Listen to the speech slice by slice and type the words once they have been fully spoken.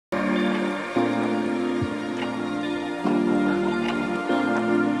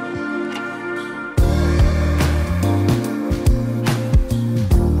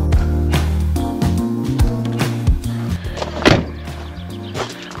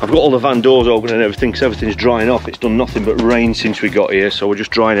I've got all the van doors open and everything because everything's drying off. It's done nothing but rain since we got here, so we're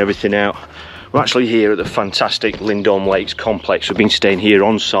just drying everything out. We're actually here at the fantastic Lindholme Lakes complex. We've been staying here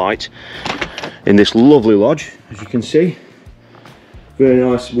on site in this lovely lodge, as you can see. Very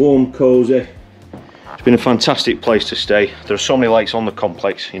nice, warm, cosy. It's been a fantastic place to stay. There are so many lakes on the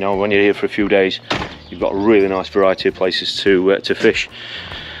complex, you know, when you're here for a few days, you've got a really nice variety of places to fish.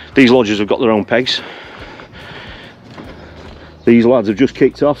 These lodges have got their own pegs. These lads have just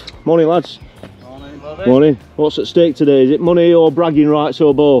kicked off. Morning, lads. Morning. Morning. What's at stake today? Is it money or bragging rights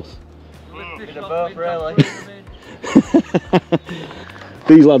or both? Bit of both, really.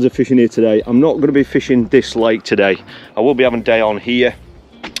 These lads are fishing here today. I'm not going to be fishing this lake today. I will be having a day on here,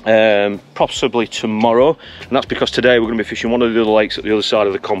 possibly tomorrow, and that's because today we're going to be fishing one of the other lakes at the other side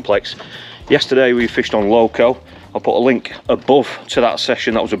of the complex. Yesterday we fished on Loco. I'll put a link above to that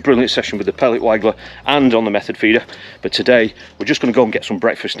session. That was a brilliant session with the pellet waggler and on the method feeder. But today we're just going to go and get some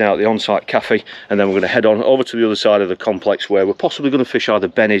breakfast now at the on-site cafe, and then we're going to head on over to the other side of the complex where we're possibly going to fish either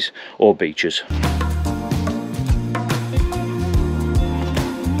bennies or beaches.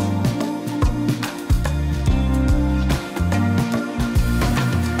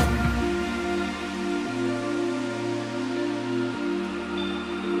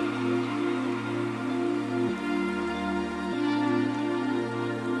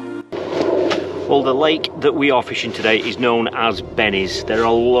 Well, the lake that we are fishing today is known as Benny's. There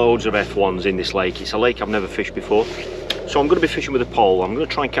are loads of F1s in this lake. It's a lake I've never fished before. So I'm going to be fishing with a pole. I'm going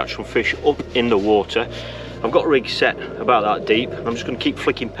to try and catch some fish up in the water. I've got a rig set about that deep. I'm just going to keep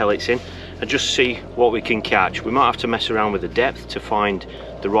flicking pellets in and just see what we can catch. We might have to mess around with the depth to find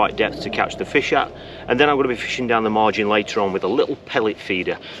the right depth to catch the fish at. And then I'm going to be fishing down the margin later on with a little pellet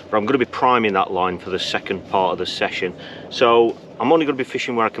feeder. But I'm going to be priming that line for the second part of the session. So I'm only going to be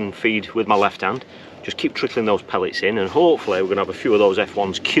fishing where I can feed with my left hand. Just keep trickling those pellets in, and hopefully we're going to have a few of those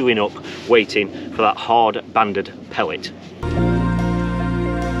F1s queuing up, waiting for that hard banded pellet.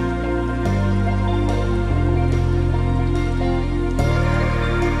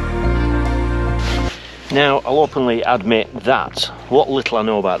 Now, I'll openly admit that what little I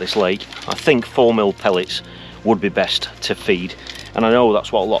know about this lake, I think 4mm pellets would be best to feed. And I know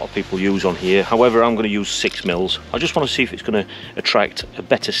that's what a lot of people use on here. However, I'm going to use 6mm. I just want to see if it's going to attract a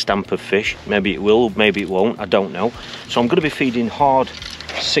better stamp of fish. Maybe it will, maybe it won't, I don't know. So I'm going to be feeding hard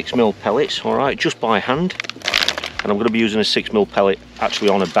 6mm pellets, all right, just by hand. And I'm going to be using a 6mm pellet actually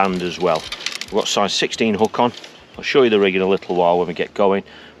on a band as well. I've got size 16 hook on. I'll show you the rig in a little while when we get going.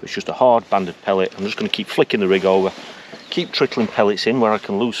 It's just a hard banded pellet. I'm just going to keep flicking the rig over, keep trickling pellets in where I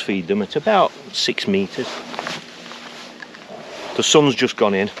can loose feed them at about 6 meters. The sun's just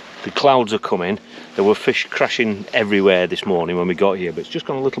gone in, the clouds are coming. There were fish crashing everywhere this morning when we got here, but it's just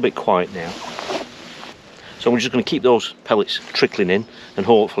gone a little bit quiet now. So we're just going to keep those pellets trickling in, and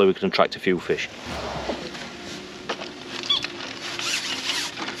hopefully we can attract a few fish.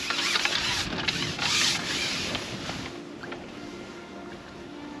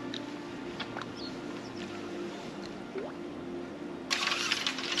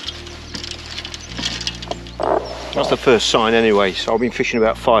 That's the first sign anyway, so I've been fishing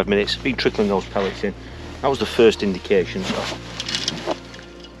about 5 minutes, been trickling those pellets in. That was the first indication, so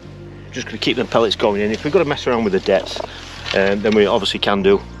just going to keep them pellets going in. If we've got to mess around with the depths, then we obviously can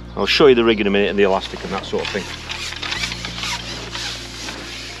do. I'll show you the rig in a minute and the elastic and that sort of thing.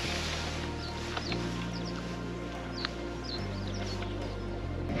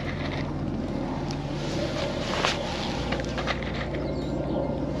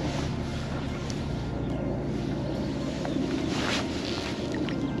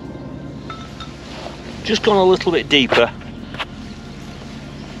 Just gone a little bit deeper,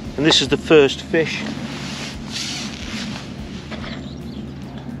 and this is the first fish.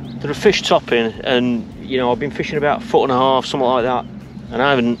 There are fish topping, and you know, I've been fishing about 1.5 foot, something like that, and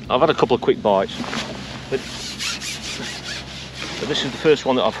I've had a couple of quick bites, but this is the first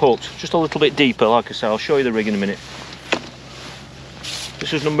one that I've hooked, just a little bit deeper. Like I say, I'll show you the rig in a minute.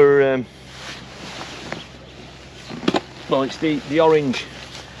 This is number well, it's the orange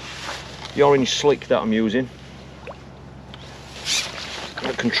slick that I'm using.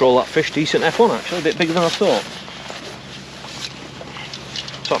 I control that fish. Decent F1 actually, a bit bigger than I thought.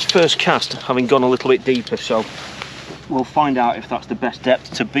 So that's first cast, having gone a little bit deeper, so we'll find out if that's the best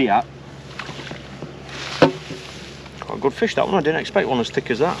depth to be at. Quite a good fish that one, I didn't expect one as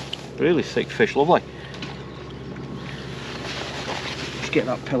thick as that. Really thick fish, lovely. Just get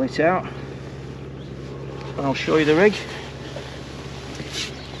that pellet out and I'll show you the rig.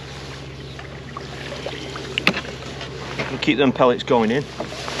 We'll keep them pellets going in.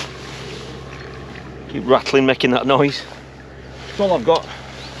 Keep rattling, making that noise. That's all I've got.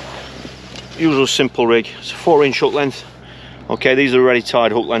 usual simple rig. It's a 4-inch hook length. Okay, these are the ready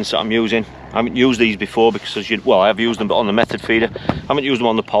tied hook lengths that I'm using. I haven't used these before because, I have used them, but on the method feeder. I haven't used them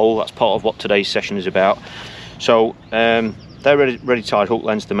on the pole. That's part of what today's session is about. So they're ready tied hook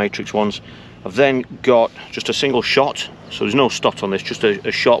lengths, the Matrix ones. I've then got just a single shot, so there's no stot on this, just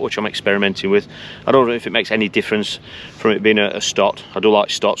a shot which I'm experimenting with. I don't know if it makes any difference from it being a stot. I do like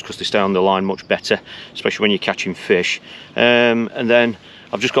stots because they stay on the line much better, especially when you're catching fish. And then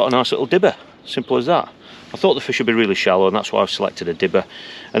I've just got a nice little dibber, simple as that. I thought the fish would be really shallow, and that's why I've selected a dibber.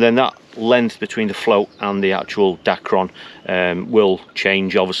 And then that length between the float and the actual Dacron will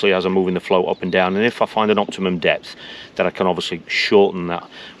change, obviously, as I'm moving the float up and down. And if I find an optimum depth, then I can obviously shorten that,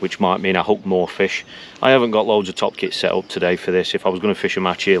 which might mean I hook more fish. I haven't got loads of top kits set up today for this. If I was going to fish a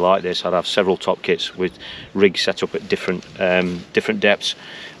match here like this, I'd have several top kits with rigs set up at different depths.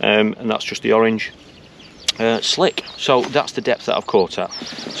 And that's just the orange slick. So that's the depth that I've caught at.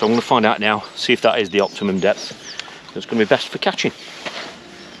 So I'm going to find out now, see if that is the optimum depth that's going to be best for catching.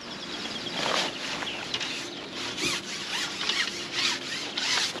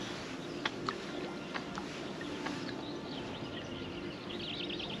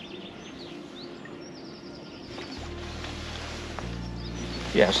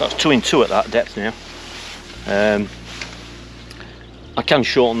 Yeah, so that's 2 in 2 at that depth now. I can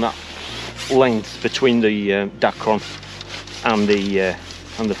shorten that length between the Dacron and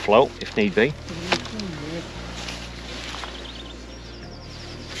the float if need be.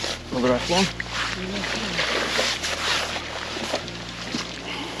 Another F1.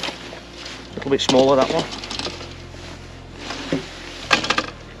 A little bit smaller, that one.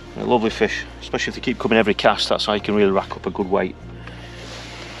 A lovely fish, especially if they keep coming every cast. That's how you can really rack up a good weight.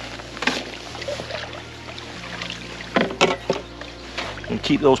 And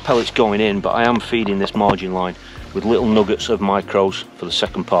keep those pellets going in, but I am feeding this margin line with little nuggets of micros for the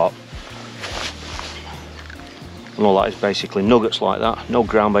second part. And all that is basically nuggets like that, no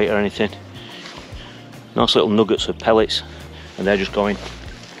ground bait or anything. Nice little nuggets of pellets, and they're just going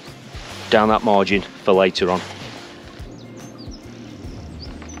down that margin for later on.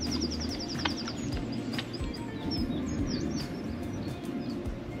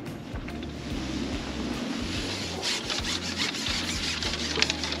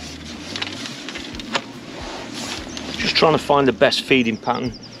 Trying to find the best feeding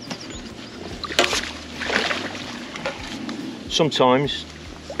pattern. Sometimes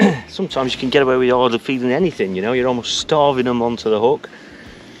you can get away with hardly feeding anything, you know, you're almost starving them onto the hook.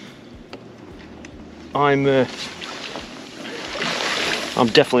 I'm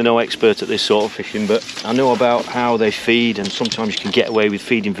definitely no expert at this sort of fishing, but I know about how they feed, and sometimes you can get away with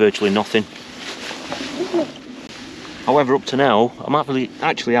feeding virtually nothing. However, up to now, I'm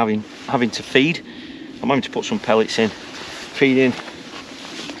actually having to feed. I'm having to put some pellets in, feeding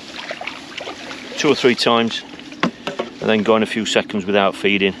 2 or 3 times, and then going a few seconds without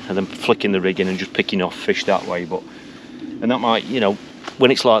feeding, and then flicking the rig in and just picking off fish that way. And that might, you know, when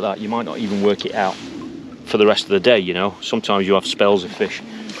it's like that, you might not even work it out for the rest of the day, you know. Sometimes you have spells of fish,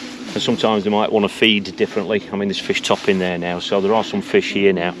 and sometimes they might want to feed differently. I mean, there's fish top in there now, so there are some fish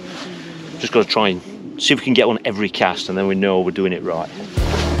here now. Just got to try and see if we can get one every cast, and then we know we're doing it right.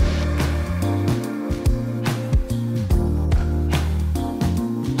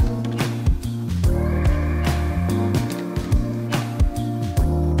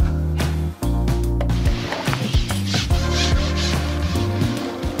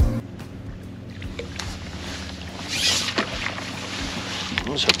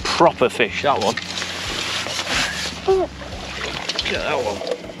 That's a proper fish, that one. Get that one.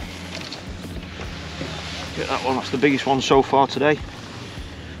 Get that one, that's the biggest one so far today.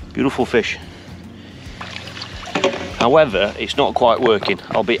 Beautiful fish. However, it's not quite working.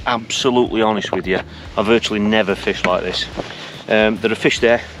 I'll be absolutely honest with you. I virtually never fish like this. There are fish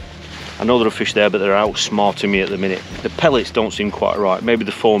there. I know there are fish there, but they're outsmarting me at the minute. The pellets don't seem quite right. Maybe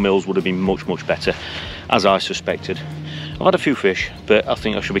the 4 mils would have been much, much better, as I suspected. I've had a few fish, but I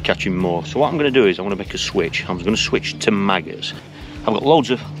think I should be catching more. So what I'm going to do is I'm going to make a switch. I'm going to switch to maggots. I've got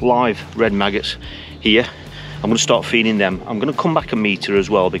loads of live red maggots here. I'm going to start feeding them. I'm going to come back a metre as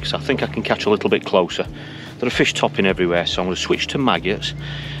well, because I think I can catch a little bit closer. There are fish topping everywhere, so I'm going to switch to maggots.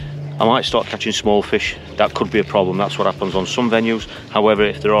 I might start catching small fish. That could be a problem. That's what happens on some venues. However,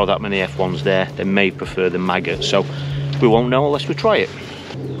 if there are that many F1s there, they may prefer the maggots. So we won't know unless we try it. So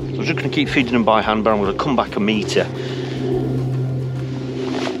I'm just going to keep feeding them by hand, but I'm going to come back a metre.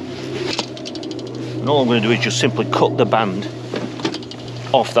 And all I'm going to do is just simply cut the band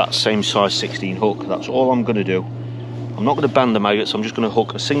off that same size 16 hook. That's all I'm going to do. I'm not going to band the maggots. I'm just going to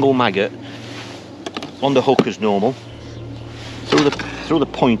hook a single maggot on the hook as normal through the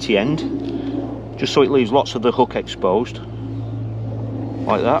pointy end, just so it leaves lots of the hook exposed,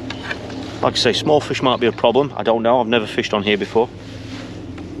 like that. Like I say, small fish might be a problem, I don't know, I've never fished on here before,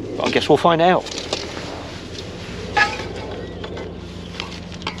 but I guess we'll find out.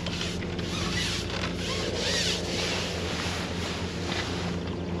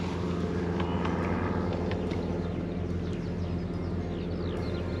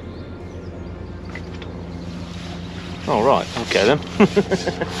 All right, okay then.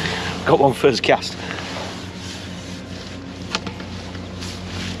 Got one first cast.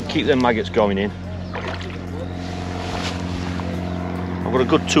 Keep them maggots going in. I've got a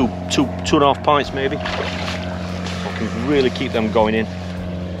good two and a half pints maybe. I can really keep them going in.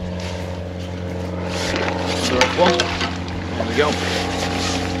 Another one. There we go.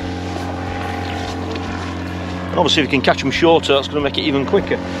 And obviously if you can catch them shorter, that's going to make it even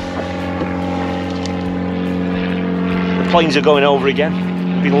quicker. Planes are going over again.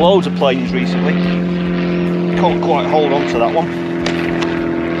 There've been loads of planes recently. Can't quite hold on to that one.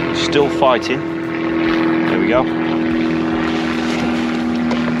 Still fighting. There we go.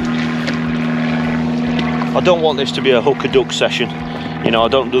 I don't want this to be a hook a duck session. You know, I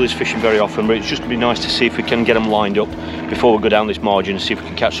don't do this fishing very often, but it's just going to be nice to see if we can get them lined up before we go down this margin and see if we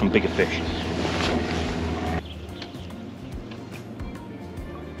can catch some bigger fish.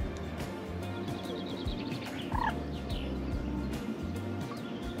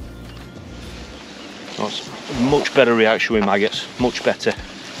 That's a much better reaction with maggots, much better.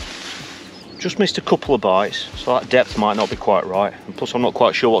 Just missed a couple of bites, so that depth might not be quite right. And plus I'm not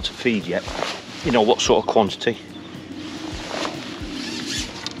quite sure what to feed yet. You know, what sort of quantity.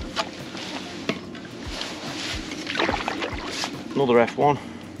 Another F1.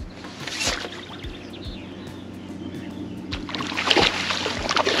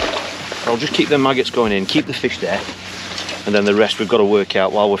 I'll just keep them maggots going in, keep the fish there, and then the rest we've got to work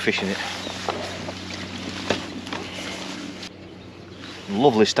out while we're fishing it.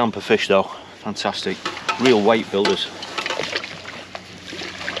 Lovely stamper fish though, fantastic, real weight builders.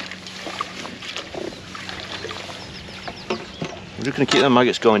 I'm just going to keep them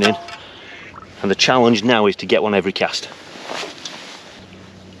maggots going in, and the challenge now is to get one every cast.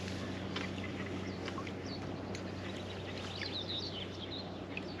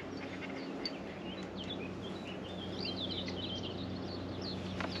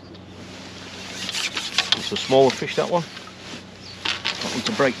 It's a smaller fish, that one. Not one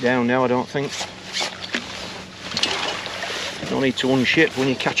to break down now, I don't think. No need to unship when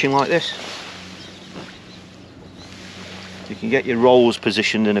you're catching like this. You can get your rolls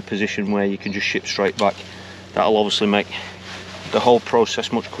positioned in a position where you can just ship straight back. That'll obviously make the whole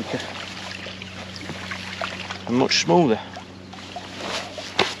process much quicker and much smoother.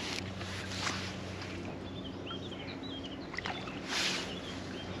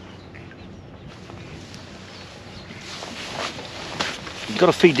 You've got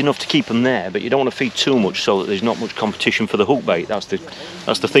to feed enough to keep them there, but you don't want to feed too much so that there's not much competition for the hook bait. That's the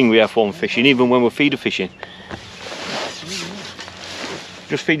thing with F1 fishing, even when we're feeder fishing.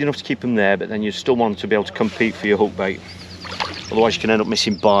 Just feed enough to keep them there, but then you still want to be able to compete for your hook bait. Otherwise you can end up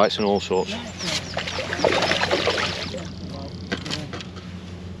missing bites and all sorts.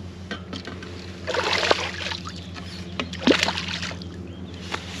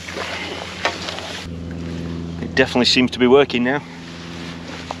 It definitely seems to be working now.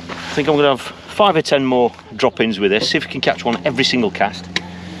 I think I'm going to have 5 or 10 more drop-ins with this, see if we can catch one every single cast.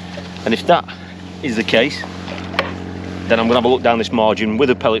 And if that is the case, then I'm going to have a look down this margin with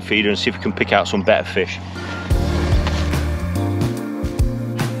a pellet feeder and see if we can pick out some better fish.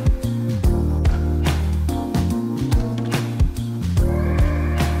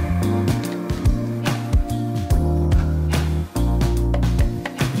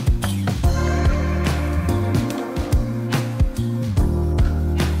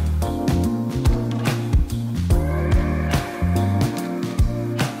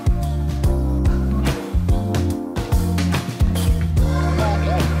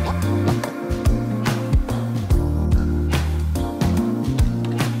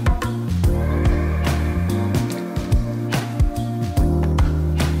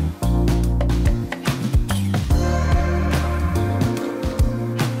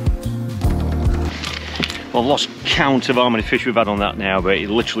 I've lost count of how many fish we've had on that now, but it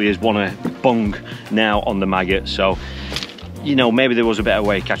literally is one a bung now on the maggot. So, you know, maybe there was a better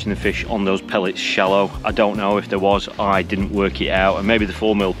way of catching the fish on those pellets shallow. I don't know if there was, I didn't work it out, and maybe the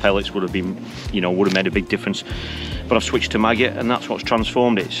 4mm pellets would have been, you know, would have made a big difference. But I've switched to maggot and that's what's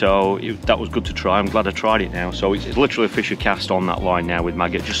transformed it, so that was good to try. I'm glad I tried it now. So it's literally a fish a cast on that line now with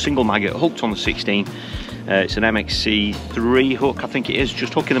maggot, just single maggot, hooked on the 16. It's an MXC 3 hook, I think it is,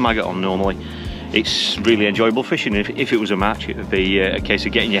 just hooking the maggot on normally. it's really enjoyable fishing. If it was a match, it would be a case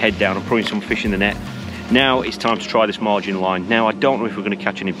of getting your head down and putting some fish in the net. Now it's time to try this margin line. Now I don't know if we're going to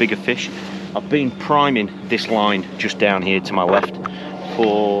catch any bigger fish. I've been priming this line just down here to my left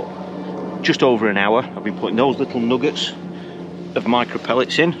for just over an hour. I've been putting those little nuggets of micro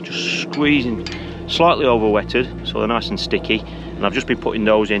pellets in, just squeezing, slightly over wetted so they're nice and sticky, and I've just been putting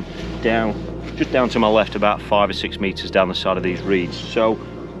those in just down to my left, about 5 or 6 meters down the side of these reeds. So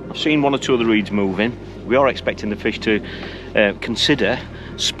I've seen 1 or 2 of the reeds moving. We are expecting the fish to consider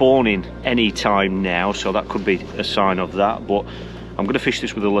spawning any time now, so that could be a sign of that. But I'm going to fish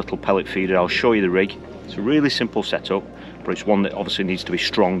this with a little pellet feeder. I'll show you the rig. It's a really simple setup, but it's one that obviously needs to be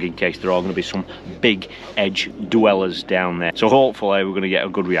strong in case there are going to be some big edge dwellers down there. So hopefully we're going to get a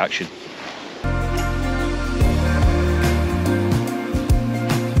good reaction.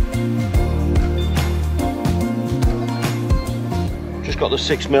 Just got the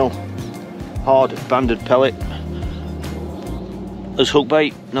 6mm hard banded pellet as hook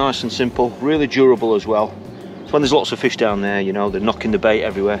bait. Nice and simple, really durable as well. So when there's lots of fish down there, you know, they're knocking the bait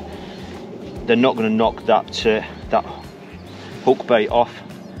everywhere, they're not going to knock that hook bait off.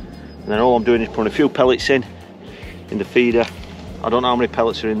 And then all I'm doing is putting a few pellets in the feeder. I don't know how many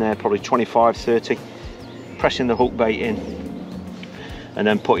pellets are in there, probably 25, 30. Pressing the hook bait in and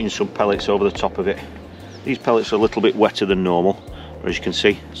then putting some pellets over the top of it. These pellets are a little bit wetter than normal, but as you can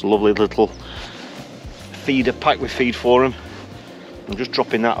see, it's a lovely little feeder packed with feed for them. I'm just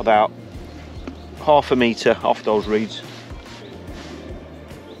dropping that about ½ meter off those reeds.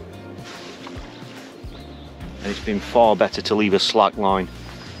 And it's been far better to leave a slack line.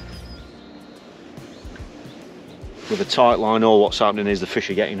 With a tight line, all what's happening is the fish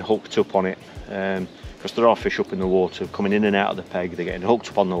are getting hooked up on it, because there are fish up in the water coming in and out of the peg. They're getting hooked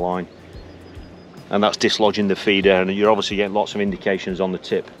up on the line, and that's dislodging the feeder, and you're obviously getting lots of indications on the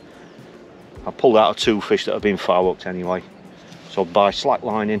tip. I pulled out of 2 fish that have been foul hooked anyway. So by slack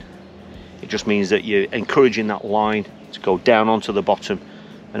lining, it just means that you're encouraging that line to go down onto the bottom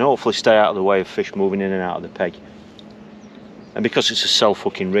and hopefully stay out of the way of fish moving in and out of the peg. And because it's a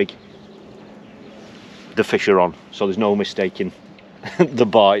self-hooking rig, the fish are on, so there's no mistaking the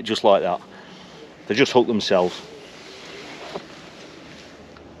bite, just like that. They just hook themselves.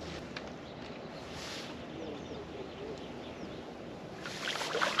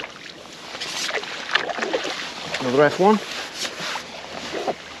 Another F1.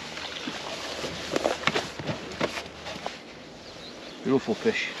 Beautiful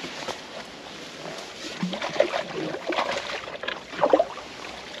fish.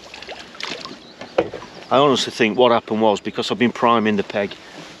 I honestly think what happened was, because I've been priming the peg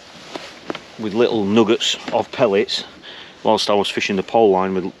with little nuggets of pellets whilst I was fishing the pole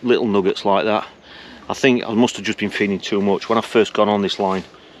line with little nuggets like that, I think I must have just been feeding too much. When I first got on this line,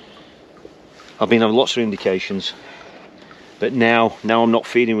 I've been having lots of indications, but now I'm not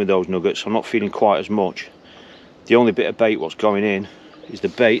feeding with those nuggets. I'm not feeding quite as much. The only bit of bait what's going in is the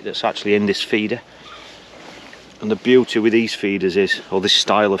bait that's actually in this feeder. And the beauty with these feeders is, or this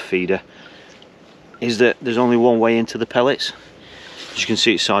style of feeder, is that there's only one way into the pellets. As you can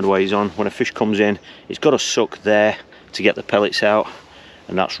see, it's sideways on. When a fish comes in, it's got to suck there to get the pellets out,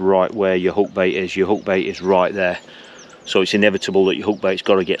 and that's right where your hook bait is. Your hook bait is right there, so it's inevitable that your hook bait's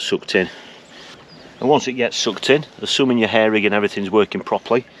got to get sucked in. And once it gets sucked in, assuming your hair rig and everything's working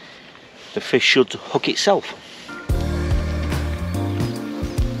properly, the fish should hook itself.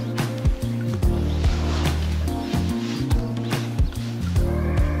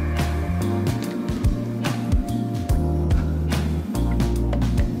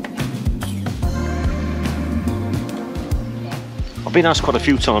 I've been asked quite a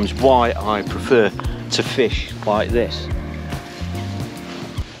few times why I prefer to fish like this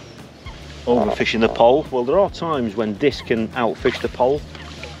over fishing the pole. Well, there are times when this can outfish the pole.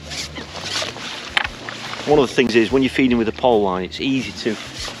 One of the things is, when you're feeding with a pole line, it's easy to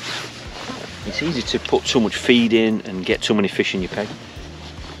put too much feed in and get too many fish in your peg,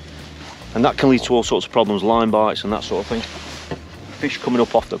 and that can lead to all sorts of problems, line bites and that sort of thing, fish coming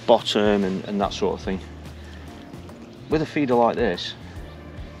up off the bottom and that sort of thing. With a feeder like this,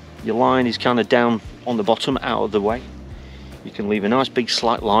 your line is kind of down on the bottom, out of the way. You can leave a nice big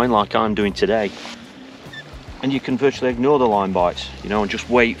slack line like I'm doing today, and you can virtually ignore the line bites, you know, and just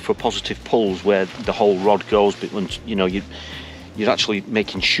wait for positive pulls where the whole rod goes. But when, you know, you're actually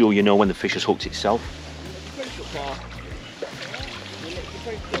making sure you know when the fish has hooked itself.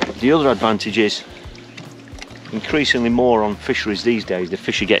 The other advantage is, increasingly more on fisheries these days, the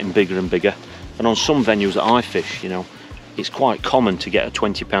fish are getting bigger and bigger, and on some venues that I fish, you know, it's quite common to get a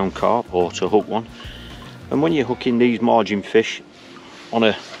 20-pound carp or to hook one. And when you're hooking these margin fish on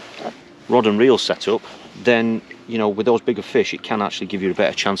a rod and reel setup, then you know, with those bigger fish, it can actually give you a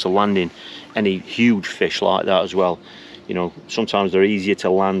better chance of landing any huge fish like that as well. You know, sometimes they're easier to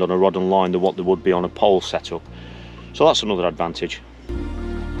land on a rod and line than what they would be on a pole setup. So that's another advantage.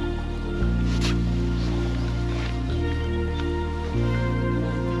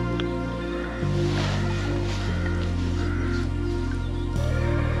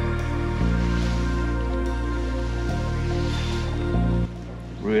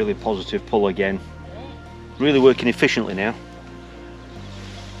 Really positive pull again. Really working efficiently now.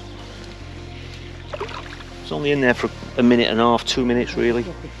 It's only in there for a minute and a half, 2 minutes really,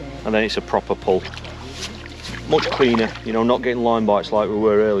 and then it's a proper pull. Much cleaner, you know, not getting line bites like we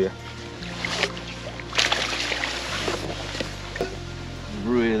were earlier.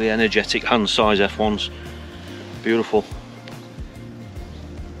 Really energetic hand size F1s. Beautiful.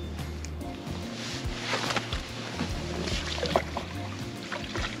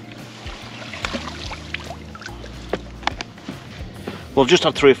 Well, I've just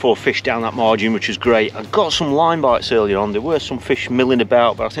had 3 or 4 fish down that margin, which is great. I got some line bites earlier on. There were some fish milling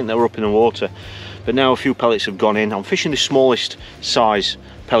about, but I think they were up in the water. But now a few pellets have gone in. I'm fishing the smallest size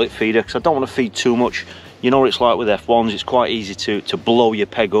pellet feeder because I don't want to feed too much. You know what it's like with F1s, it's quite easy to blow your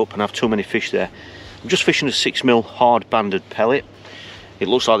peg up and have too many fish there. I'm just fishing a 6mm hard banded pellet. It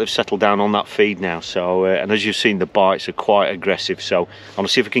looks like they've settled down on that feed now. So, and as you've seen, the bites are quite aggressive. So I'm going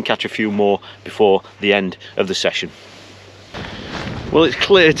to see if I can catch a few more before the end of the session. Well, it's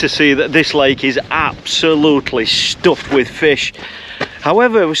clear to see that this lake is absolutely stuffed with fish.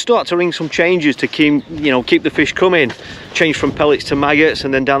 However, we start to ring some changes to keep the fish coming. Change from pellets to maggots,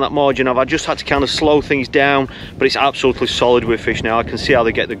 and then down that margin I've just had to kind of slow things down, but it's absolutely solid with fish now. I can see how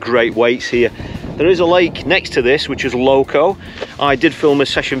they get the great weights here. There is a lake next to this, which is Loco. I did film a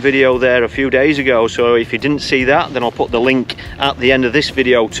session video there a few days ago, so if you didn't see that, then I'll put the link at the end of this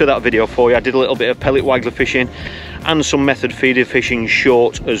video to that video for you. I did a little bit of pellet waggler fishing and some method feeder fishing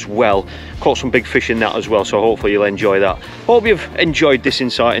short as well. Caught some big fish in that as well, so hopefully you'll enjoy that. Hope you've enjoyed this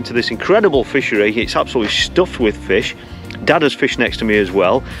insight into this incredible fishery. It's absolutely stuffed with fish. Dad has fished next to me as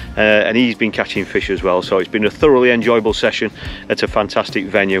well, and he's been catching fish as well, so it's been a thoroughly enjoyable session at a fantastic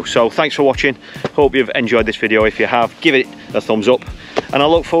venue. So thanks for watching. Hope you've enjoyed this video. If you have, give it a thumbs up, and I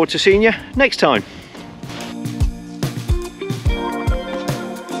look forward to seeing you next time.